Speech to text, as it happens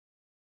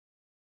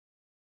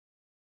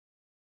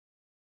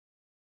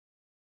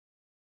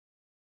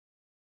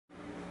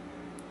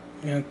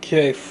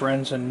Okay,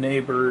 friends and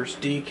neighbors,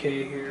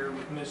 DK here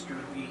with Mr.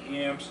 V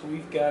Amps.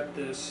 We've got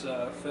this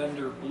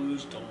Fender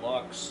Blues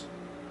Deluxe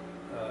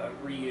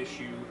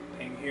reissue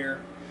thing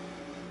here,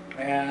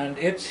 and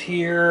it's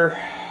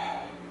here.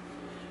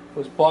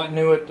 Was bought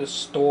new at the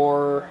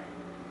store.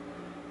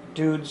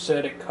 Dude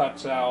said it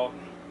cuts out.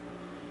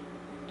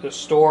 The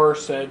store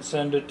said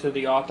send it to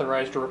the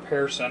authorized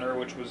repair center,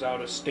 which was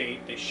out of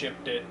state. They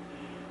shipped it.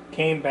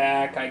 Came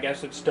back. I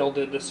guess it still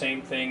did the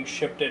same thing.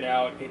 Shipped it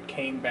out. It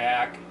came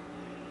back.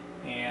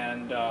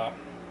 And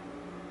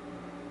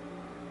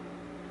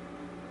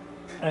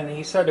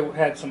he said it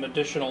had some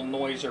additional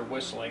noise or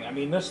whistling. I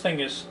mean, this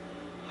thing is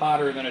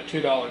hotter than a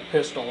 $2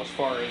 pistol as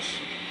far as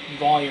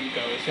volume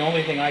goes. The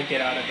only thing I get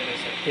out of it is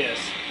a hiss.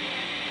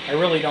 I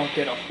really don't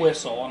get a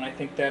whistle, and I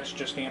think that's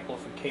just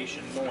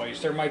amplification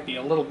noise. There might be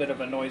a little bit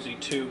of a noisy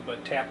tube,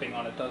 but tapping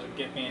on it doesn't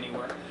get me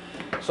anywhere.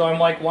 So I'm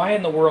like, why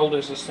in the world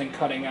is this thing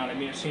cutting out? I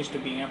mean, it seems to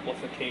be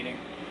amplificating.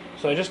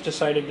 So I just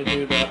decided to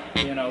do the,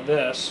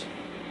 this.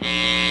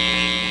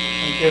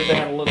 And give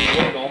that a little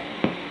wiggle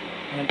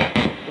and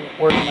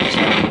work my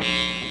sound.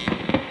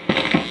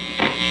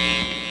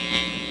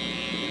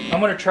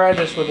 I'm going to try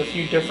this with a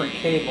few different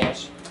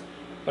cables,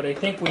 but I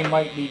think we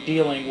might be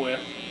dealing with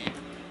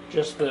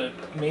just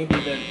maybe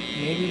the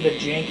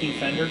janky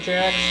Fender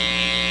jacks.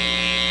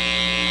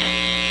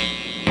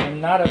 I'm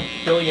not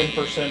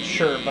 1,000,000%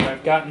 sure, but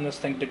I've gotten this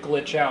thing to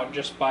glitch out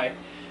just by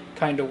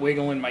kind of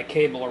wiggling my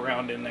cable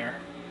around in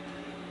there.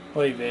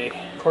 Oy vey.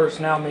 Of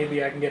course, now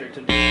maybe I can get it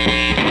to do.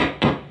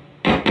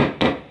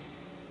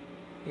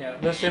 Yeah,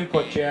 this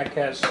input jack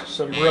has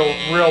some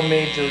real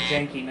major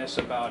jankiness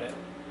about it.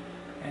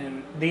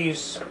 And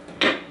these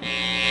input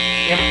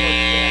jacks,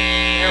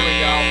 there we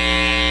go.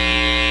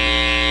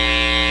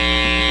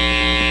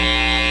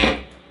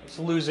 It's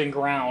losing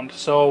ground.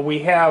 So we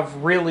have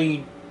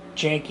really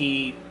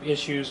janky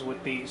issues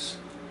with these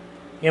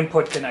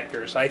input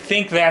connectors. I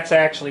think that's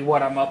actually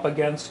what I'm up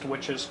against,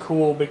 which is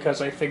cool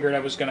because I figured I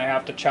was going to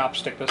have to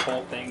chopstick this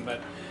whole thing,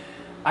 but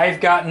I've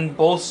gotten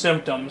both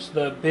symptoms,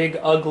 the big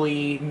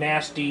ugly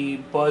nasty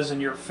buzz in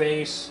your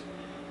face,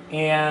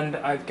 and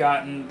I've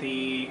gotten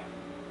the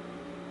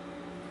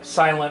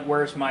silent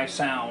where's my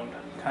sound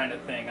kind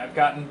of thing. I've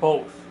gotten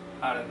both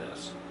out of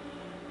this.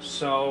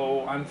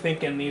 So I'm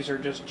thinking these are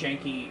just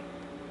janky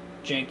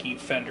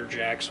Fender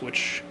jacks,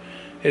 which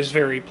is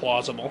very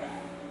plausible.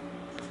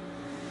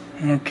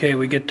 Okay,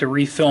 we get to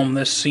refilm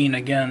this scene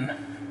again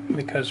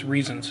because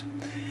reasons.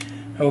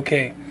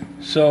 Okay,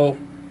 so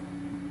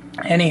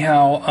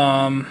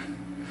anyhow,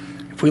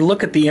 if we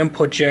look at the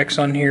input jacks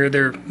on here,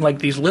 they're like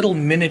these little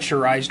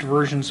miniaturized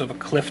versions of a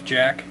cliff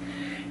jack,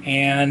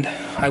 and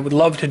I would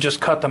love to just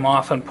cut them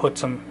off and put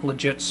some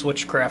legit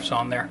switchcrafts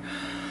on there,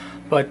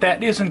 but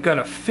that isn't going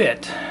to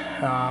fit.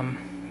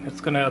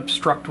 It's going to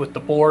obstruct with the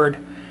board.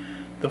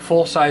 The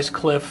full-size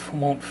cliff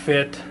won't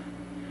fit.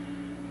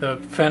 The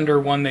Fender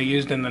one they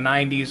used in the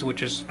 90s,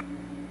 which is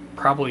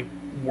probably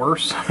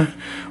worse,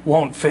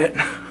 won't fit.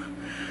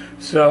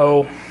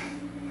 So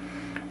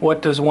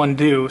what does one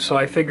do? So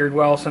I figured,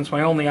 well, since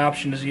my only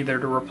option is either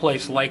to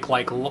replace like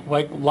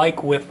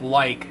with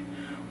like,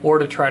 or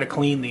to try to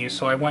clean these,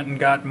 so I went and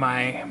got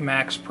my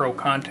Max Pro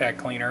contact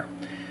cleaner,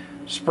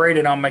 sprayed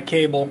it on my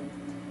cable,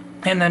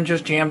 and then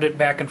just jammed it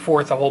back and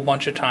forth a whole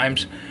bunch of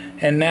times.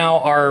 And now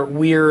our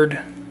weird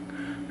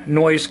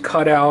noise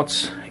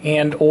cutouts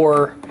and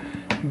or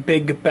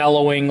big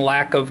bellowing,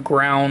 lack of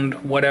ground,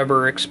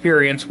 whatever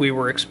experience we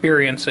were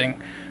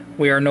experiencing,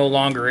 we are no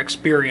longer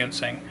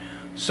experiencing.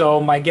 So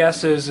my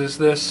guess is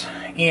this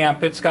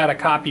amp, it's got a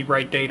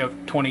copyright date of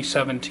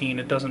 2017.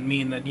 It doesn't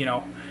mean that,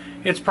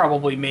 it's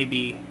probably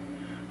maybe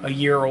a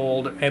year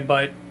old,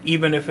 but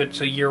even if it's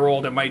a year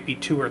old, it might be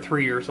 2 or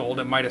 3 years old.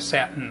 It might have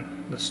sat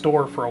in the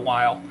store for a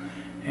while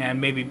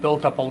and maybe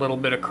built up a little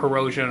bit of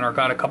corrosion or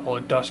got a couple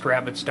of dust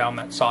rabbits down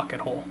that socket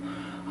hole.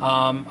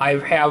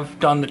 I have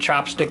done the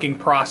chopsticking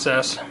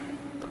process,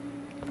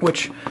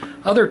 which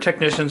other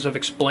technicians have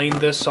explained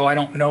this, so I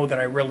don't know that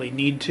I really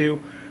need to.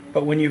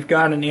 But when you've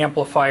got an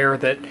amplifier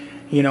that,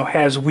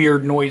 has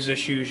weird noise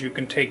issues, you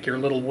can take your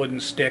little wooden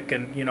stick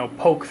and,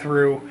 poke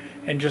through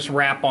and just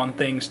rap on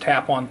things,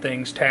 tap on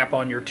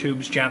your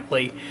tubes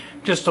gently,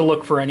 just to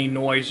look for any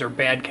noise or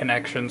bad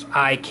connections.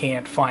 I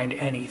can't find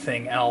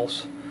anything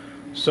else.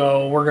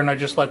 So we're going to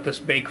just let this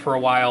bake for a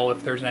while.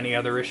 If there's any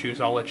other issues,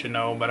 I'll let you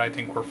know, but I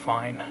think we're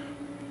fine.